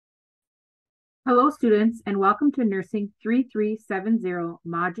Hello, students, and welcome to Nursing 3370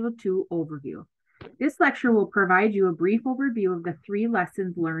 Module 2 Overview. This lecture will provide you a brief overview of the 3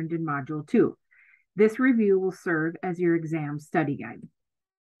 lessons learned in Module 2. This review will serve as your exam study guide.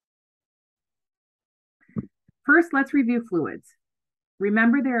 First, let's review fluids.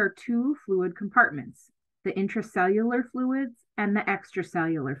 Remember, there are 2 fluid compartments, the intracellular fluids and the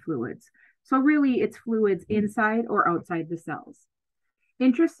extracellular fluids. So really, it's fluids inside or outside the cells.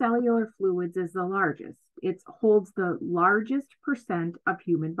 Intracellular fluids is the largest. It holds the largest percent of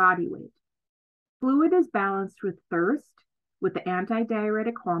human body weight. Fluid is balanced with thirst, with the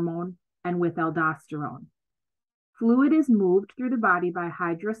antidiuretic hormone, and with aldosterone. Fluid is moved through the body by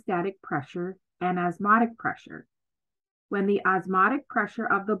hydrostatic pressure and osmotic pressure. When the osmotic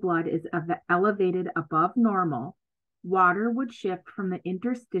pressure of the blood is elevated above normal, water would shift from the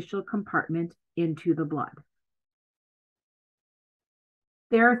interstitial compartment into the blood.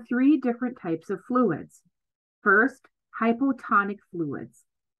 There are 3 different types of fluids. First, hypotonic fluids.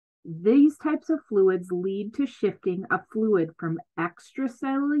 These types of fluids lead to shifting of fluid from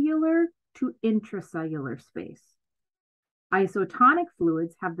extracellular to intracellular space. Isotonic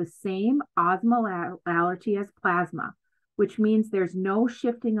fluids have the same osmolality as plasma, which means there's no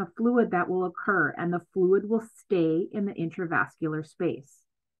shifting of fluid that will occur and the fluid will stay in the intravascular space.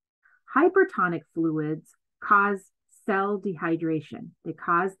 Hypertonic fluids cause cell dehydration. They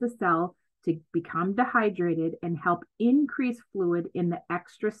cause the cell to become dehydrated and help increase fluid in the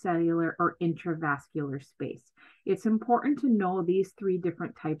extracellular or intravascular space. It's important to know these 3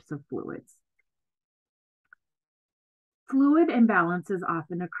 different types of fluids. Fluid imbalances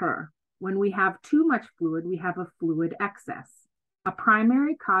often occur. When we have too much fluid, we have a fluid excess. A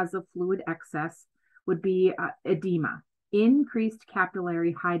primary cause of fluid excess would be edema, increased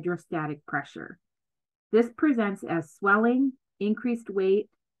capillary hydrostatic pressure. This presents as swelling, increased weight,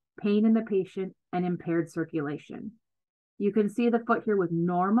 pain in the patient, and impaired circulation. You can see the foot here with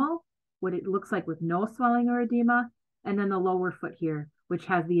normal, what it looks like with no swelling or edema, and then the lower foot here, which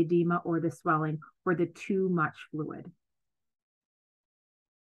has the edema or the swelling or the too much fluid.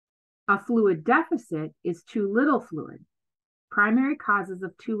 A fluid deficit is too little fluid. Primary causes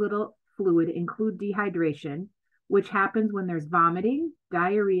of too little fluid include dehydration, which happens when there's vomiting,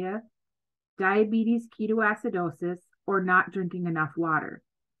 diarrhea, diabetes ketoacidosis, or not drinking enough water.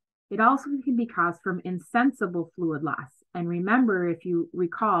 It also can be caused from insensible fluid loss. And remember, if you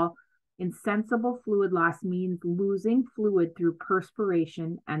recall, insensible fluid loss means losing fluid through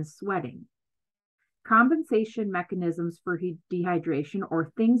perspiration and sweating. Compensation mechanisms for dehydration,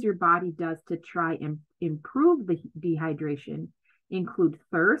 or things your body does to try and improve the dehydration, include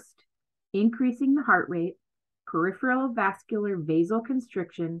thirst, increasing the heart rate, peripheral vascular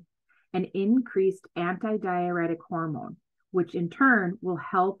vasoconstriction, and increased antidiuretic hormone, which in turn will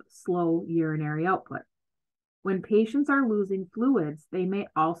help slow urinary output. When patients are losing fluids, they may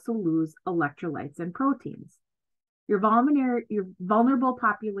also lose electrolytes and proteins. Your vulnerable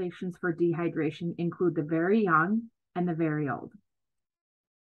populations for dehydration include the very young and the very old.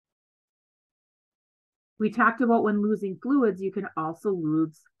 We talked about when losing fluids, you can also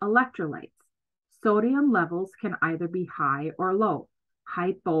lose electrolytes. Sodium levels can either be high or low.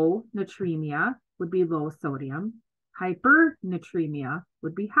 Hyponatremia would be low sodium. Hypernatremia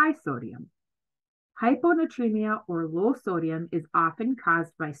would be high sodium. Hyponatremia or low sodium is often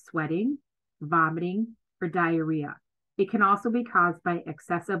caused by sweating, vomiting, or diarrhea. It can also be caused by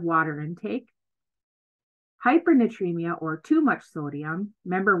excessive water intake. Hypernatremia or too much sodium,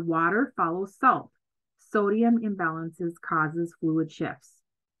 remember water follows salt. Sodium imbalances causes fluid shifts.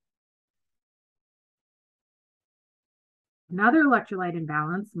 Another electrolyte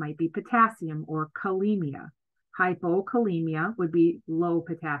imbalance might be potassium or kalemia. Hypokalemia would be low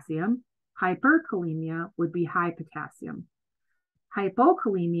potassium. Hyperkalemia would be high potassium.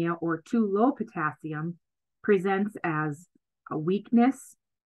 Hypokalemia or too low potassium presents as a weakness,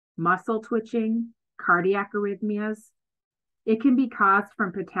 muscle twitching, cardiac arrhythmias. It can be caused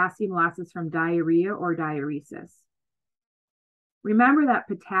from potassium losses from diarrhea or diuresis. Remember that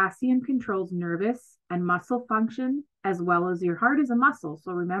potassium controls nervous and muscle function, as well as your heart is a muscle.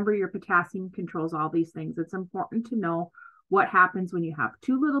 So remember, your potassium controls all these things. It's important to know what happens when you have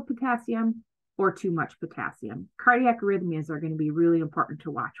too little potassium or too much potassium. Cardiac arrhythmias are going to be really important to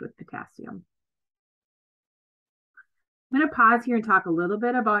watch with potassium. I'm going to pause here and talk a little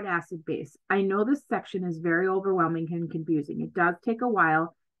bit about acid base. I know this section is very overwhelming and confusing. It does take a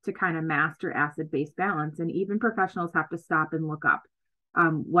while to kind of master acid base balance, and even professionals have to stop and look up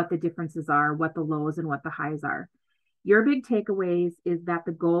what the differences are, what the lows and what the highs are. Your big takeaways is that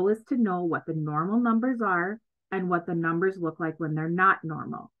the goal is to know what the normal numbers are and what the numbers look like when they're not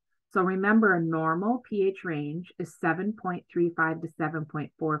normal. So remember, a normal pH range is 7.35 to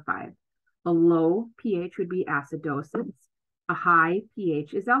 7.45. A low pH would be acidosis. A high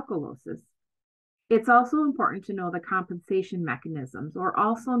pH is alkalosis. It's also important to know the compensation mechanisms, or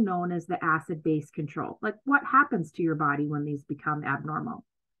also known as the acid-base control. Like, what happens to your body when these become abnormal?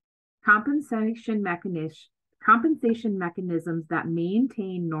 Compensation mechanisms that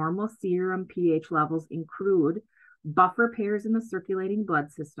maintain normal serum pH levels include buffer pairs in the circulating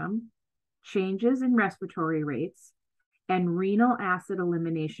blood system, changes in respiratory rates, and renal acid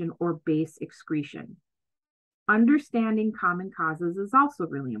elimination or base excretion. Understanding common causes is also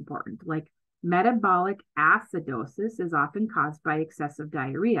really important, like metabolic acidosis is often caused by excessive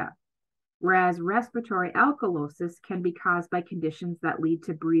diarrhea, whereas respiratory alkalosis can be caused by conditions that lead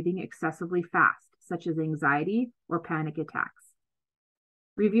to breathing excessively fast, such as anxiety or panic attacks.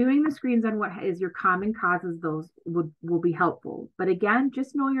 Reviewing the screens on what is your common causes, those will be helpful. But again,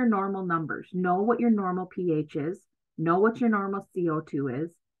 just know your normal numbers. Know what your normal pH is, know what your normal CO2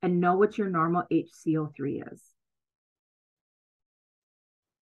 is, and know what your normal HCO3 is.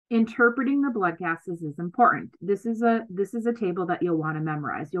 Interpreting the blood gases is important. This is a table that you'll want to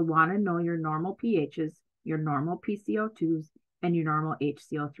memorize. You'll want to know your normal pHs, your normal PCO2s, and your normal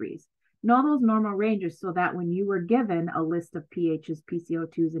HCO3s. Know those normal ranges so that when you were given a list of pHs,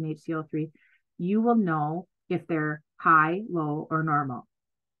 PCO2s, and HCO3, you will know if they're high, low, or normal.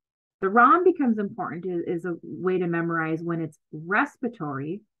 The ROM becomes important is a way to memorize when it's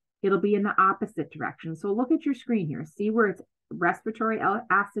respiratory. It'll be in the opposite direction. So look at your screen here. See where it's respiratory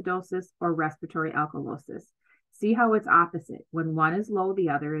acidosis or respiratory alkalosis. See how it's opposite. When one is low, the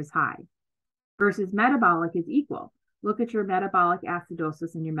other is high. Versus metabolic is equal. Look at your metabolic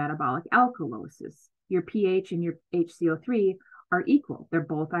acidosis and your metabolic alkalosis. Your pH and your HCO3 are equal. They're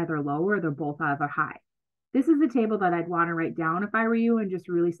both either low or they're both either high. This is a table that I'd want to write down if I were you and just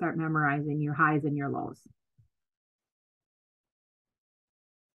really start memorizing your highs and your lows.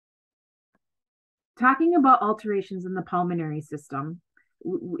 Talking about alterations in the pulmonary system,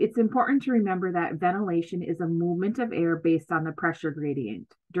 it's important to remember that ventilation is a movement of air based on the pressure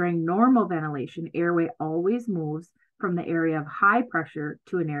gradient. During normal ventilation, airway always moves from the area of high pressure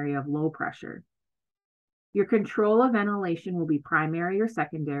to an area of low pressure. Your control of ventilation will be primary or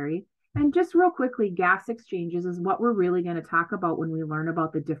secondary. And just real quickly, gas exchanges is what we're really going to talk about when we learn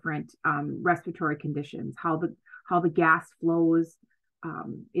about the different respiratory conditions, how the gas flows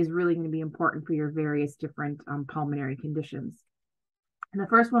is really going to be important for your various different pulmonary conditions. And the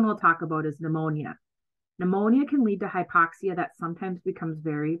first one we'll talk about is pneumonia. Pneumonia can lead to hypoxia that sometimes becomes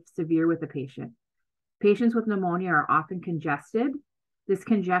very severe with the patient. Patients with pneumonia are often congested. This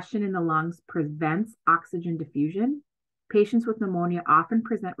congestion in the lungs prevents oxygen diffusion. Patients with pneumonia often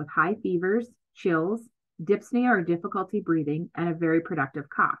present with high fevers, chills, dyspnea or difficulty breathing, and a very productive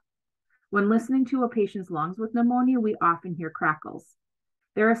cough. When listening to a patient's lungs with pneumonia, we often hear crackles.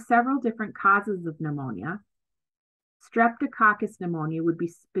 There are several different causes of pneumonia. Streptococcus pneumonia would be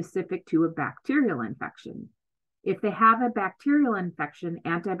specific to a bacterial infection. If they have a bacterial infection,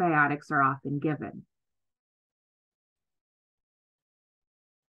 antibiotics are often given.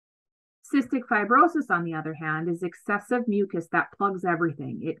 Cystic fibrosis, on the other hand, is excessive mucus that plugs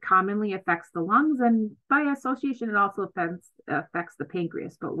everything. It commonly affects the lungs, and by association, it also affects the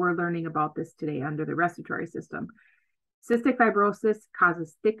pancreas, but we're learning about this today under the respiratory system. Cystic fibrosis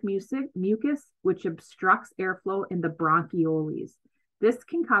causes thick mucus, which obstructs airflow in the bronchioles. This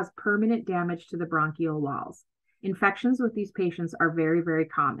can cause permanent damage to the bronchial walls. Infections with these patients are very, very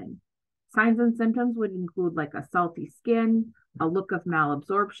common. Signs and symptoms would include like a salty skin, a look of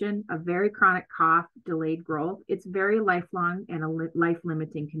malabsorption, a very chronic cough, delayed growth. It's very lifelong and a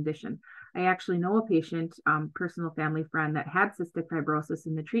life-limiting condition. I actually know a patient, personal family friend, that had cystic fibrosis,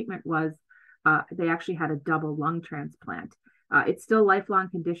 and the treatment was they actually had a double lung transplant. It's still a lifelong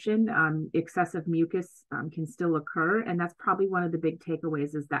condition. Excessive mucus can still occur, and that's probably one of the big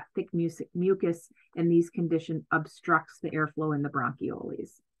takeaways is that thick mucus in these conditions obstructs the airflow in the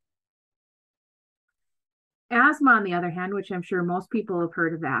bronchioles. Asthma, on the other hand, which I'm sure most people have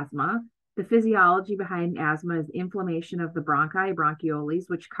heard of asthma, the physiology behind asthma is inflammation of the bronchi, bronchioles,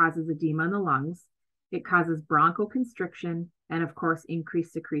 which causes edema in the lungs. It causes bronchoconstriction and, of course,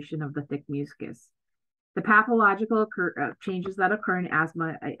 increased secretion of the thick mucus. The pathological changes that occur in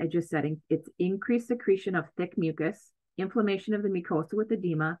asthma, I just said, it's increased secretion of thick mucus, inflammation of the mucosa with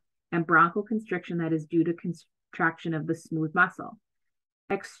edema, and bronchoconstriction that is due to contraction of the smooth muscle.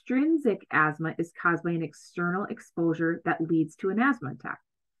 Extrinsic asthma is caused by an external exposure that leads to an asthma attack.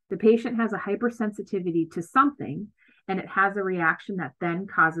 The patient has a hypersensitivity to something, and it has a reaction that then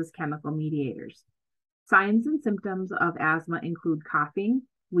causes chemical mediators. Signs and symptoms of asthma include coughing,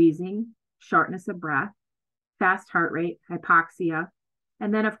 wheezing, shortness of breath, fast heart rate, hypoxia,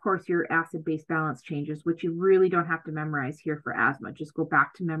 and then, of course, your acid-base balance changes, which you really don't have to memorize here for asthma. Just go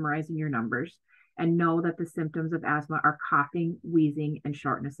back to memorizing your numbers and know that the symptoms of asthma are coughing, wheezing, and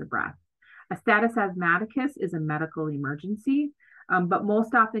shortness of breath. A status asthmaticus is a medical emergency, but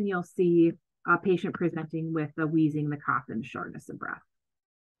most often you'll see a patient presenting with the wheezing, the cough, and the shortness of breath.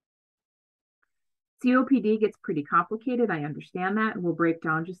 COPD gets pretty complicated. I understand that. And we'll break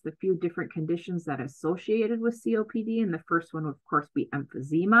down just a few different conditions that are associated with COPD. And the first one would, of course, be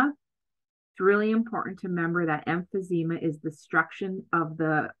emphysema. It's really important to remember that emphysema is destruction of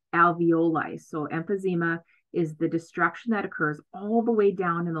the alveoli. So emphysema is the destruction that occurs all the way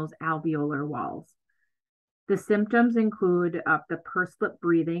down in those alveolar walls. The symptoms include the pursed lip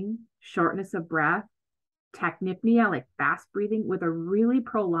breathing, shortness of breath, tachypnea, like fast breathing, with a really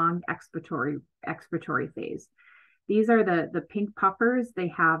prolonged expiratory phase. These are the pink puffers. They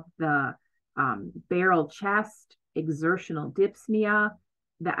have the barrel chest, exertional dyspnea,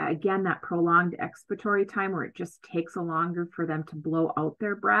 again, that prolonged expiratory time where it just takes longer for them to blow out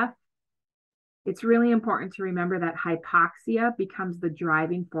their breath. It's really important to remember that hypoxia becomes the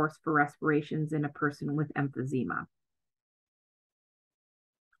driving force for respirations in a person with emphysema.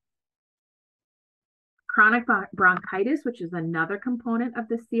 Chronic bronchitis, which is another component of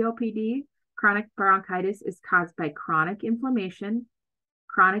the COPD. Chronic bronchitis is caused by chronic inflammation,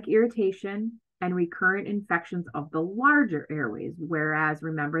 chronic irritation, and recurrent infections of the larger airways. Whereas,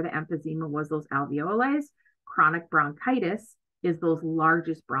 remember, the emphysema was those alveoli. Chronic bronchitis is those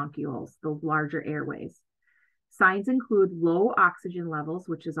largest bronchioles, those larger airways. Signs include low oxygen levels,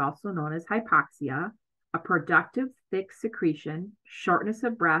 which is also known as hypoxia, a productive thick secretion, shortness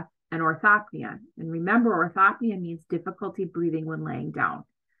of breath, and orthopnea. And remember, orthopnea means difficulty breathing when laying down.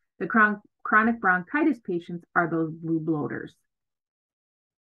 The chronic bronchitis patients are those blue bloaters.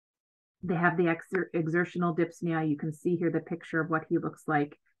 They have the exertional dyspnea. You can see here the picture of what he looks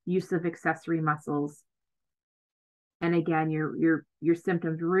like, use of accessory muscles. And again, your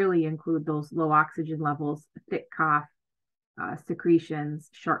symptoms really include those low oxygen levels, thick cough, secretions,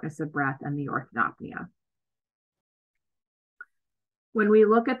 shortness of breath, and the orthopnea. When we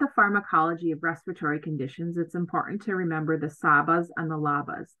look at the pharmacology of respiratory conditions, it's important to remember the SABAs and the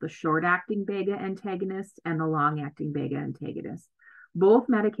LABAs, the short-acting beta antagonists and the long-acting beta antagonists. Both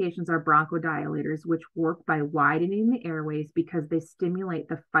medications are bronchodilators, which work by widening the airways because they stimulate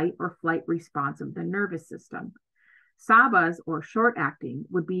the fight or flight response of the nervous system. SABAs, or short-acting,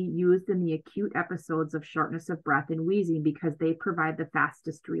 would be used in the acute episodes of shortness of breath and wheezing because they provide the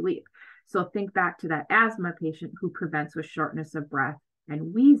fastest relief. So think back to that asthma patient who presents with shortness of breath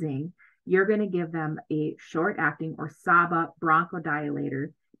and wheezing. You're going to give them a short-acting or SABA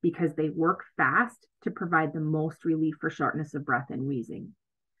bronchodilator because they work fast to provide the most relief for shortness of breath and wheezing.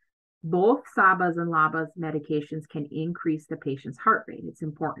 Both SABAs and LABAs medications can increase the patient's heart rate. It's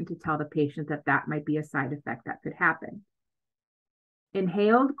important to tell the patient that that might be a side effect that could happen.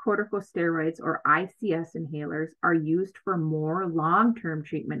 Inhaled corticosteroids, or ICS inhalers, are used for more long-term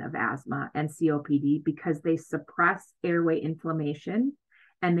treatment of asthma and COPD because they suppress airway inflammation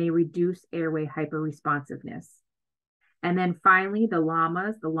and they reduce airway hyperresponsiveness. And then finally, the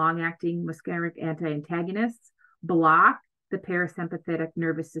LAMAs, the long-acting muscarinic anti-antagonists, block the parasympathetic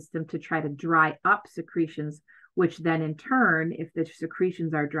nervous system to try to dry up secretions, which then in turn, if the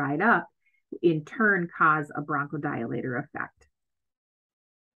secretions are dried up, in turn cause a bronchodilator effect.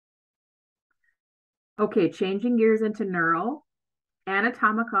 Okay, changing gears into neural.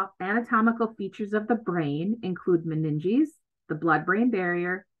 Anatomical features of the brain include meninges, the blood-brain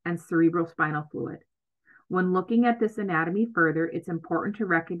barrier, and cerebrospinal fluid. When looking at this anatomy further, it's important to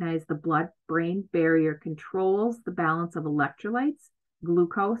recognize the blood-brain barrier controls the balance of electrolytes,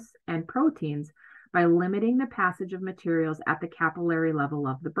 glucose, and proteins by limiting the passage of materials at the capillary level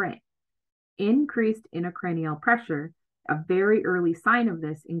of the brain. Increased intracranial pressure, a very early sign of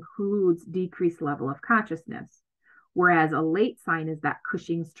this, includes decreased level of consciousness, whereas a late sign is that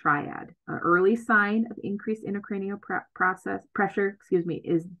Cushing's triad. An early sign of increased intracranial pressure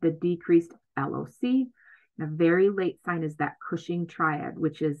is the decreased LOC. A very late sign is that Cushing triad,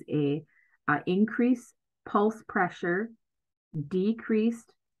 which is a increased pulse pressure,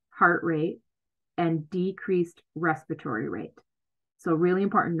 decreased heart rate, and decreased respiratory rate. So really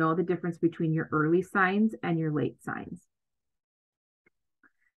important to know the difference between your early signs and your late signs.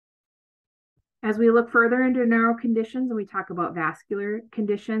 As we look further into neuro conditions and we talk about vascular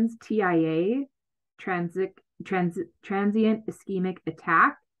conditions, TIA, transient ischemic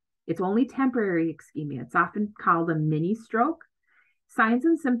attack, it's only temporary ischemia. It's often called a mini stroke. Signs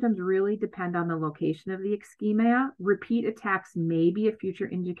and symptoms really depend on the location of the ischemia. Repeat attacks may be a future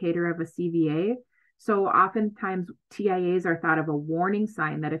indicator of a CVA. So oftentimes TIAs are thought of a warning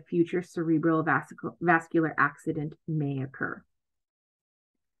sign that a future cerebral vascular accident may occur.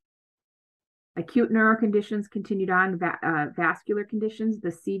 Acute neuroconditions continued on, vascular conditions, the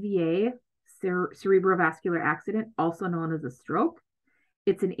CVA, cerebrovascular accident, also known as a stroke.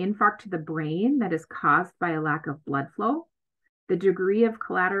 It's an infarct to the brain that is caused by a lack of blood flow. The degree of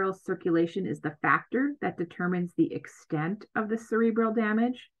collateral circulation is the factor that determines the extent of the cerebral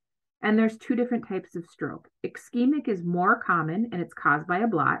damage. And there's two different types of stroke. Ischemic is more common and it's caused by a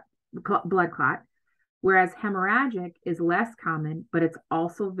blood clot, whereas hemorrhagic is less common, but it's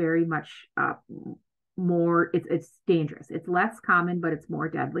also very much more, it's dangerous. It's less common, but it's more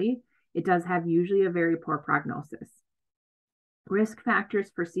deadly. It does have usually a very poor prognosis. Risk factors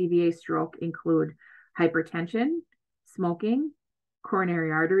for CVA stroke include hypertension, smoking,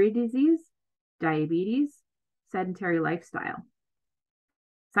 coronary artery disease, diabetes, sedentary lifestyle.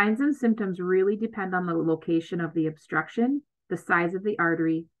 Signs and symptoms really depend on the location of the obstruction, the size of the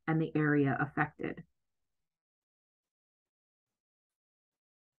artery, and the area affected.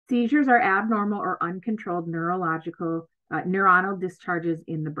 Seizures are abnormal or uncontrolled neuronal discharges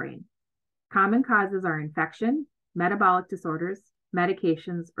in the brain. Common causes are infection, metabolic disorders,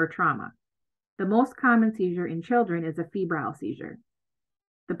 medications, or trauma. The most common seizure in children is a febrile seizure.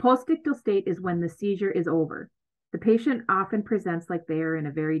 The postictal state is when the seizure is over. The patient often presents like they are in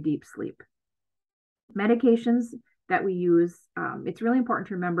a very deep sleep. Medications that we use, it's really important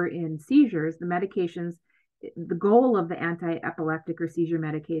to remember in seizures, the medications, the goal of the anti-epileptic or seizure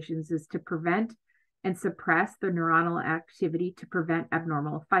medications is to prevent and suppress the neuronal activity to prevent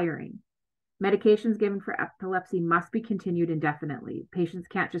abnormal firing. Medications given for epilepsy must be continued indefinitely. Patients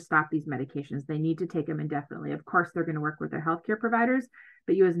can't just stop these medications. They need to take them indefinitely. Of course, they're going to work with their healthcare providers,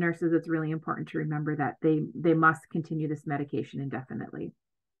 but you as nurses, it's really important to remember that they must continue this medication indefinitely.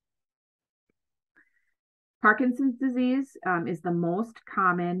 Parkinson's disease is the most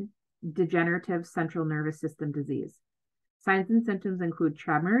common degenerative central nervous system disease. Signs and symptoms include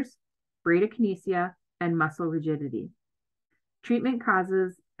tremors, bradykinesia, and muscle rigidity. Treatments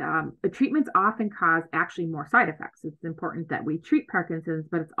often cause actually more side effects. It's important that we treat Parkinson's,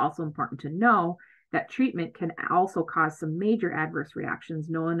 but it's also important to know that treatment can also cause some major adverse reactions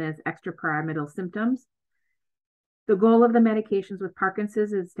known as extrapyramidal symptoms. The goal of the medications with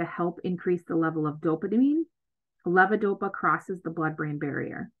Parkinson's is to help increase the level of dopamine. Levodopa crosses the blood-brain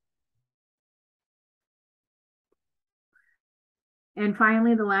barrier. And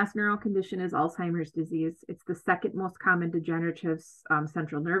finally, the last neural condition is Alzheimer's disease. It's the second most common degenerative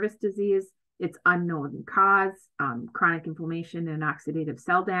central nervous disease. It's unknown in cause. Chronic inflammation and oxidative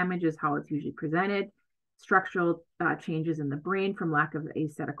cell damage is how it's usually presented. Structural changes in the brain from lack of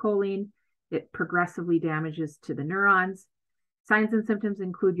acetylcholine. It progressively damages to the neurons. Signs and symptoms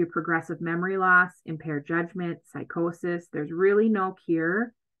include your progressive memory loss, impaired judgment, psychosis. There's really no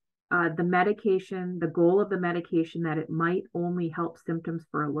cure. The medication, the goal of the medication, that it might only help symptoms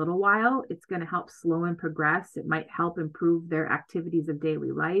for a little while. It's going to help slow and progress. It might help improve their activities of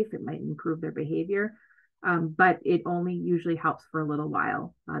daily life. It might improve their behavior, but it only usually helps for a little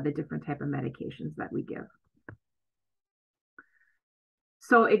while, the different type of medications that we give.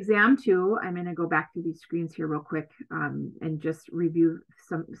 So exam 2, I'm going to go back to these screens here real quick and just review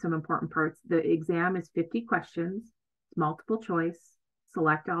some important parts. The exam is 50 questions, multiple choice.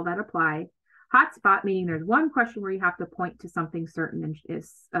 Select all that apply. Hotspot, meaning there's one question where you have to point to something certain and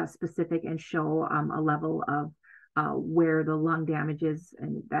is specific and show a level of where the lung damage is,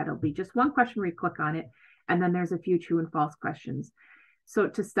 and that'll be just one question where you click on it, and then there's a few true and false questions. So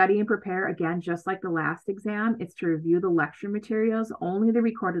to study and prepare, again, just like the last exam, it's to review the lecture materials, only the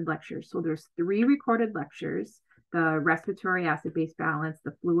recorded lectures. So there's 3 recorded lectures, the respiratory acid-base balance,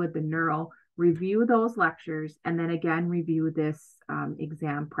 the fluid, the neural. Review those lectures, and then again, review this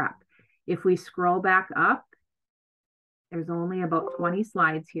exam prep. If we scroll back up, there's only about 20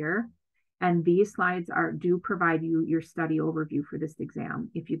 slides here, and these slides do provide you your study overview for this exam.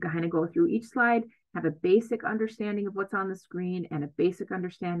 If you kind of go through each slide, have a basic understanding of what's on the screen and a basic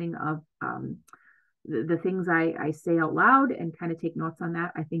understanding of the things I say out loud, and kind of take notes on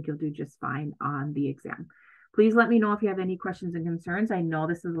that, I think you'll do just fine on the exam. Please let me know if you have any questions and concerns. I know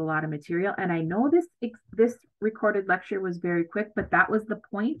this is a lot of material, and I know this recorded lecture was very quick, but that was the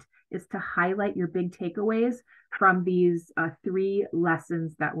point, is to highlight your big takeaways from these 3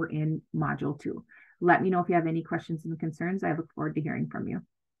 lessons that were in Module 2. Let me know if you have any questions and concerns. I look forward to hearing from you.